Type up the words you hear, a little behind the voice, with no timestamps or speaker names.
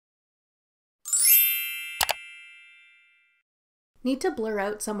Need to blur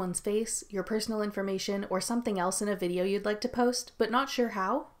out someone's face, your personal information, or something else in a video you'd like to post, but not sure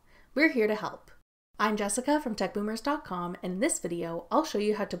how? We're here to help. I'm Jessica from techboomers.com, and in this video, I'll show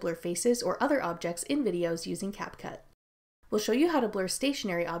you how to blur faces or other objects in videos using CapCut. We'll show you how to blur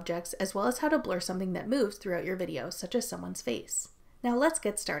stationary objects as well as how to blur something that moves throughout your video, such as someone's face. Now let's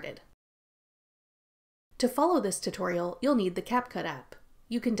get started. To follow this tutorial, you'll need the CapCut app.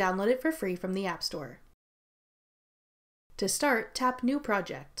 You can download it for free from the App Store. To start, tap New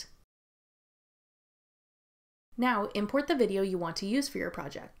Project. Now import the video you want to use for your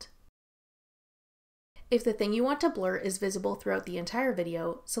project. If the thing you want to blur is visible throughout the entire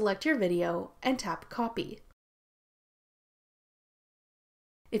video, select your video and tap Copy.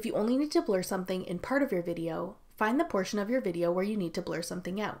 If you only need to blur something in part of your video, find the portion of your video where you need to blur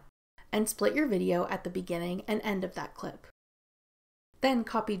something out, and split your video at the beginning and end of that clip. Then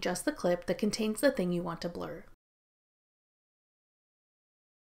copy just the clip that contains the thing you want to blur.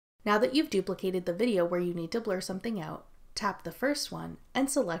 Now that you've duplicated the video where you need to blur something out, tap the first one and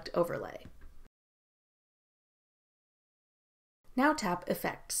select Overlay. Now tap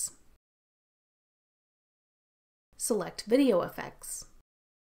Effects. Select Video Effects.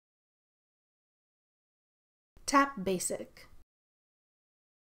 Tap Basic.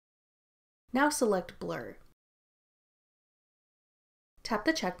 Now select Blur. Tap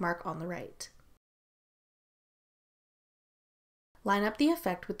the check mark on the right. Line up the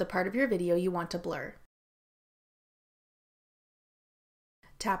effect with the part of your video you want to blur.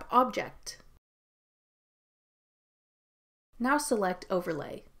 Tap Object. Now select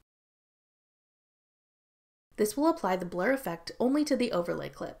Overlay. This will apply the blur effect only to the overlay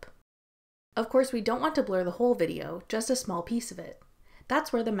clip. Of course, we don't want to blur the whole video, just a small piece of it.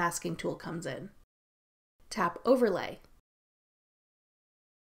 That's where the masking tool comes in. Tap Overlay.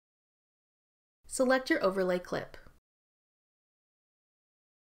 Select your overlay clip.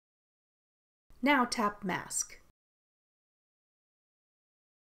 Now tap Mask.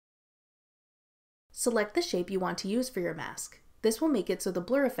 Select the shape you want to use for your mask. This will make it so the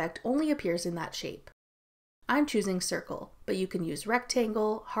blur effect only appears in that shape. I'm choosing circle, but you can use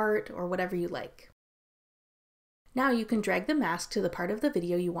rectangle, heart, or whatever you like. Now you can drag the mask to the part of the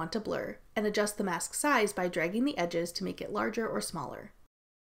video you want to blur, and adjust the mask size by dragging the edges to make it larger or smaller.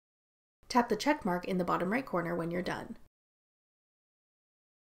 Tap the check mark in the bottom right corner when you're done.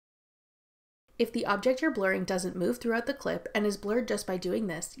 If the object you're blurring doesn't move throughout the clip and is blurred just by doing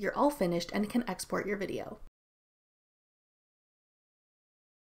this, you're all finished and can export your video.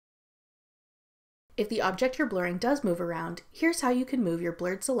 If the object you're blurring does move around, here's how you can move your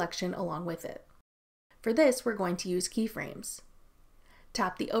blurred selection along with it. For this, we're going to use keyframes.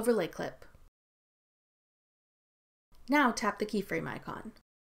 Tap the overlay clip. Now tap the keyframe icon.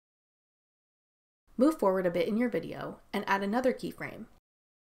 Move forward a bit in your video and add another keyframe.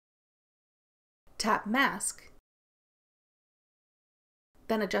 Tap Mask.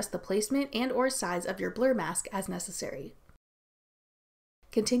 Then adjust the placement and/or size of your blur mask as necessary.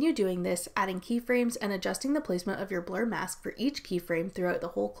 Continue doing this, adding keyframes and adjusting the placement of your blur mask for each keyframe throughout the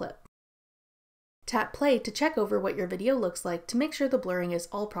whole clip. Tap Play to check over what your video looks like to make sure the blurring is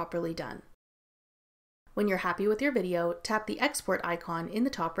all properly done. When you're happy with your video, tap the export icon in the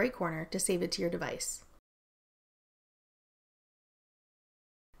top right corner to save it to your device.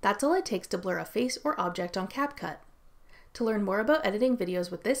 That's all it takes to blur a face or object on CapCut. To learn more about editing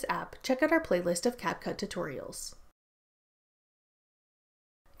videos with this app, check out our playlist of CapCut tutorials.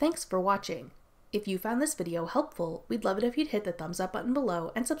 Thanks for watching. If you found this video helpful, we'd love it if you'd hit the thumbs up button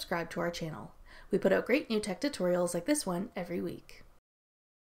below and subscribe to our channel. We put out great new tech tutorials like this one every week.